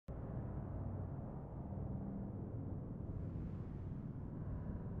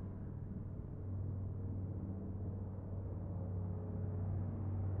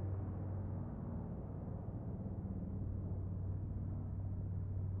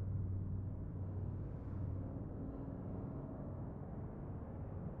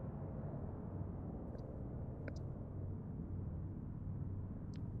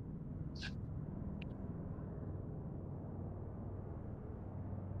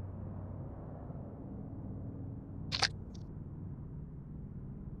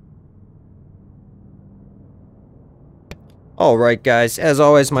Alright guys, as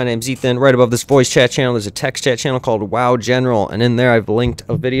always, my name's Ethan. Right above this voice chat channel, there's a text chat channel called WoW General, and in there I've linked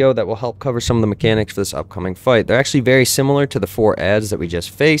a video that will help cover some of the mechanics for this upcoming fight. They're actually very similar to the 4 ads that we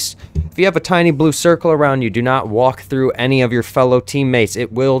just faced. If you have a tiny blue circle around you, do not walk through any of your fellow teammates.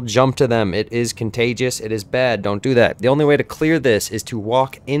 It will jump to them. It is contagious. It is bad. Don't do that. The only way to clear this is to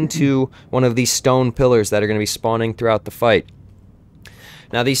walk into one of these stone pillars that are going to be spawning throughout the fight.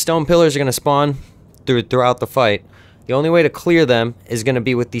 Now these stone pillars are going to spawn throughout the fight. The only way to clear them is going to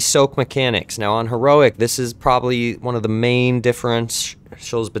be with the soak mechanics. Now on heroic, this is probably one of the main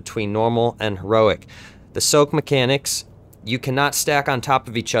differentials between normal and heroic. The soak mechanics, you cannot stack on top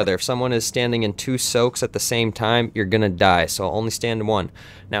of each other. If someone is standing in 2 soaks at the same time, you're going to die. So only stand in 1.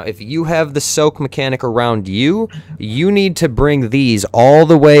 Now if you have the soak mechanic around you, you need to bring these all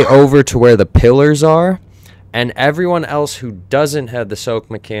the way over to where the pillars are. And everyone else who doesn't have the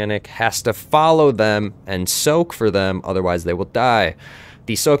soak mechanic has to follow them and soak for them, otherwise they will die.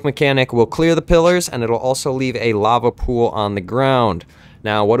 The soak mechanic will clear the pillars, and it'll also leave a lava pool on the ground.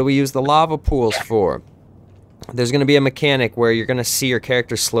 Now, what do we use the lava pools for? There's going to be a mechanic where you're going to see your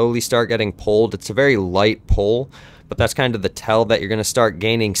character slowly start getting pulled. It's a very light pull, but that's kind of the tell that you're going to start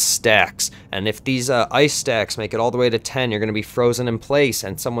gaining stacks. And if these ice stacks make it all the way to 10, you're going to be frozen in place,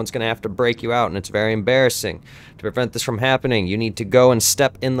 and someone's going to have to break you out, and it's very embarrassing. To prevent this from happening, you need to go and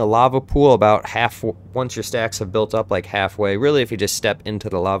step in the lava pool about once your stacks have built up, like halfway. Really, if you just step into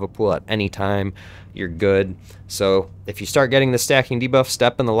the lava pool at any time, you're good. So if you start getting the stacking debuff,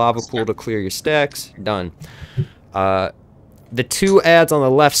 step in the lava pool to clear your stacks. You're done. The 2 ads on the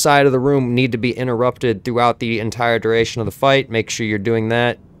left side of the room need to be interrupted throughout the entire duration of the fight. Make sure you're doing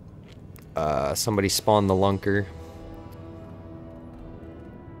that. Somebody spawned the lunker.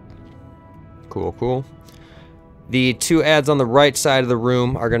 Cool, cool. The 2 ads on the right side of the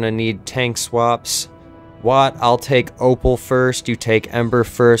room are going to need tank swaps. Watt, I'll take Opal first, you take Ember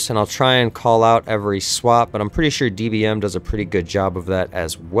first, and I'll try and call out every swap, but I'm pretty sure DBM does a pretty good job of that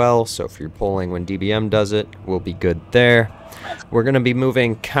as well, so if you're pulling when DBM does it, we'll be good there. We're going to be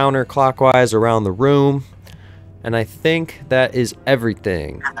moving counterclockwise around the room, and I think that is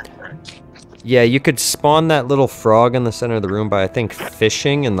everything. Yeah, you could spawn that little frog in the center of the room by, I think,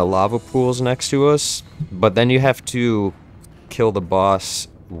 fishing in the lava pools next to us, but then you have to kill the boss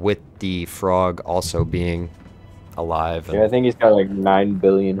with the frog also being alive. Yeah, I think he's got like 9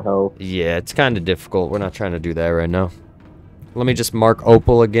 billion health. Yeah, it's kind of difficult. We're not trying to do that right now. Let me just mark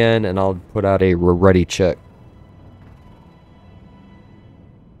Opal again, and I'll put out a ready check.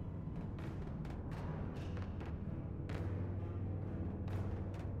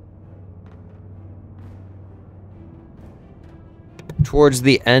 Towards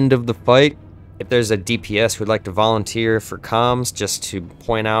the end of the fight, if there's a DPS who'd like to volunteer for comms just to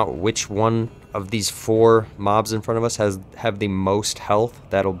point out which one of these 4 mobs in front of us have the most health,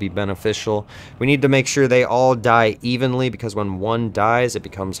 that'll be beneficial. We need to make sure they all die evenly, because when one dies, it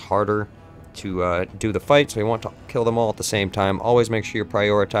becomes harder to do the fight, so we want to kill them all at the same time. Always make sure you're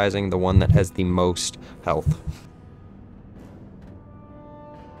prioritizing the one that has the most health.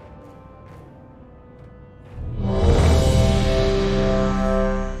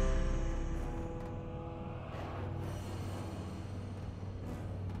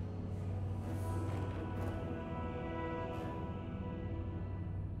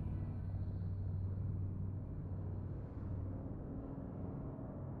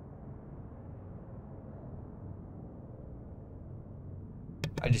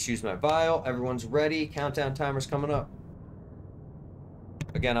 I just used my vial. Everyone's ready. Countdown timer's coming up.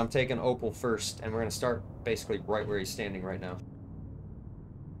 Again, I'm taking Opal first, and we're going to start basically right where he's standing right now.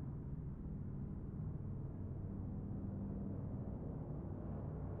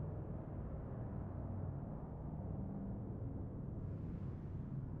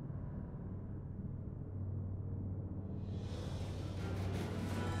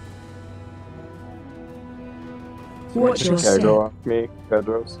 Watch your step. Off me,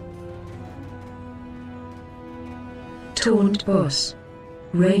 Pedros. Taunt boss.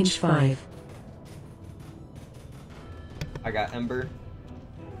 Range 5. I got Ember.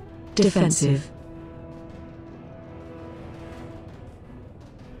 Defensive.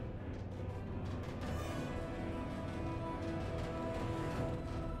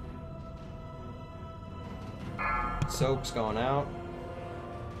 Soap's going out.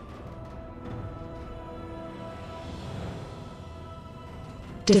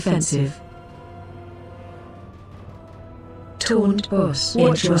 Defensive. Taunt boss.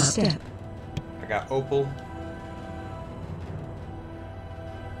 Watch your step. I got Opal.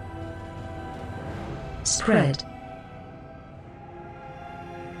 Spread.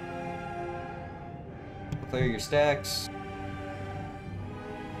 Clear your stacks.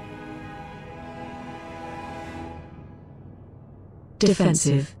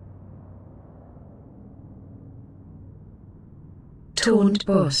 Defensive. Taunt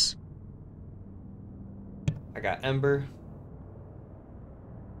boss. I got Ember.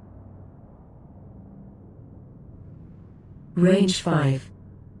 Range 5.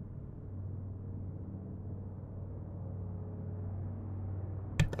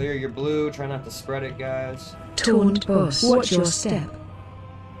 Clear your blue. Try not to spread it, guys. Taunt boss. Watch your step.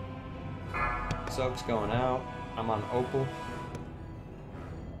 Soak's going out. I'm on Opal.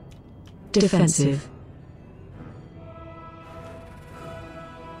 Defensive.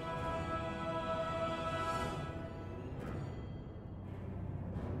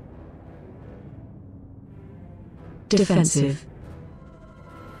 Defensive.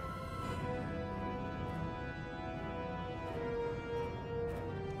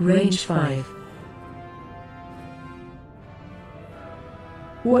 Range 5.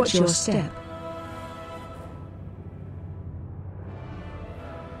 Watch your step.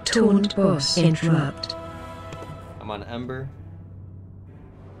 Taunt boss. Interrupt. I'm on Ember.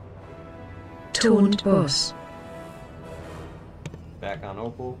 Taunt boss. Back on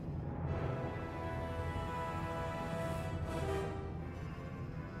Opal.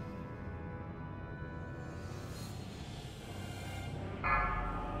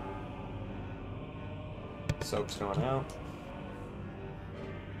 Soap's going out.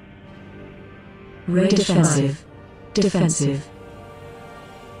 Defensive. Defensive.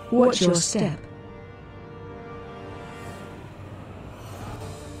 Watch your step.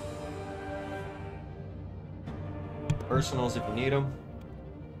 Personals if you need them.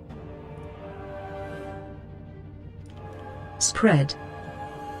 Spread.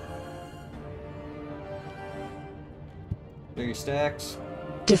 Do your stacks.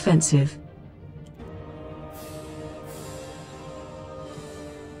 Defensive.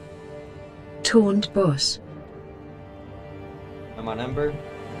 Taunt boss. I'm on Ember.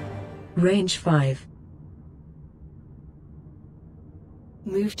 Range 5.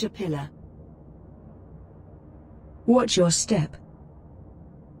 Move to pillar. Watch your step.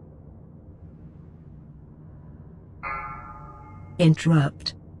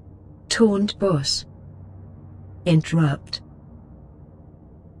 Interrupt. Taunt boss. Interrupt.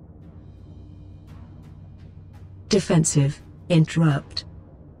 Defensive. Interrupt.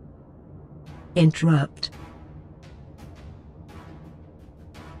 Interrupt.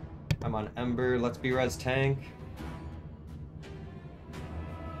 I'm on Ember. Let's be res tank.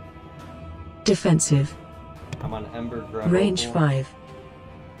 Defensive. I'm on Ember. Grab Range Opal. 5.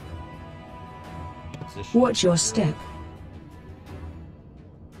 Position. Watch your step.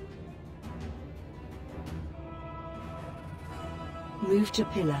 Move to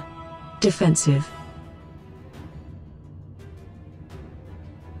pillar. Defensive.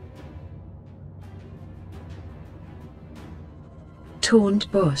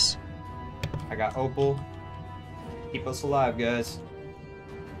 Taunt boss. I got Opal. Keep us alive, guys.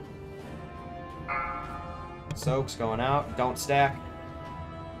 Soak's going out. Don't stack.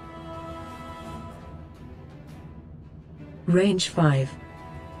 Range 5.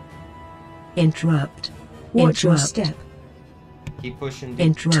 Interrupt. Watch your step. Keep pushing.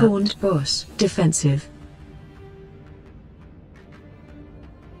 Interrupt. Taunt boss. Defensive.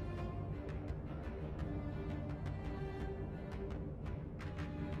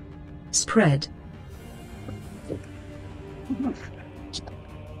 Spread.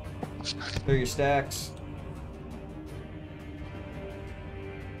 Clear your stacks.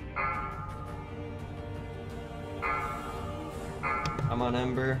 I'm on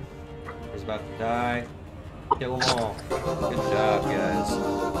Ember. He's about to die. Kill them all. Good job, guys.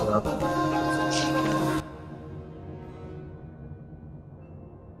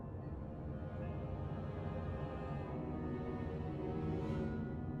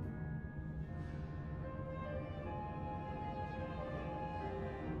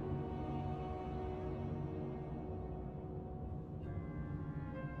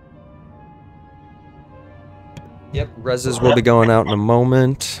 Yep, reses will be going out in a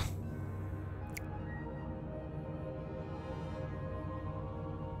moment.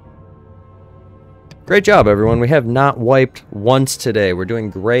 Great job, everyone. We have not wiped once today. We're doing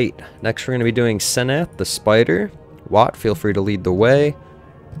great. Next, we're going to be doing Senath, the spider. Watt, feel free to lead the way.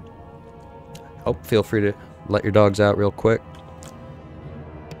 Oh, feel free to let your dogs out real quick.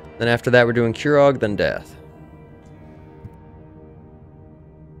 Then after that, we're doing Kurog, then Death.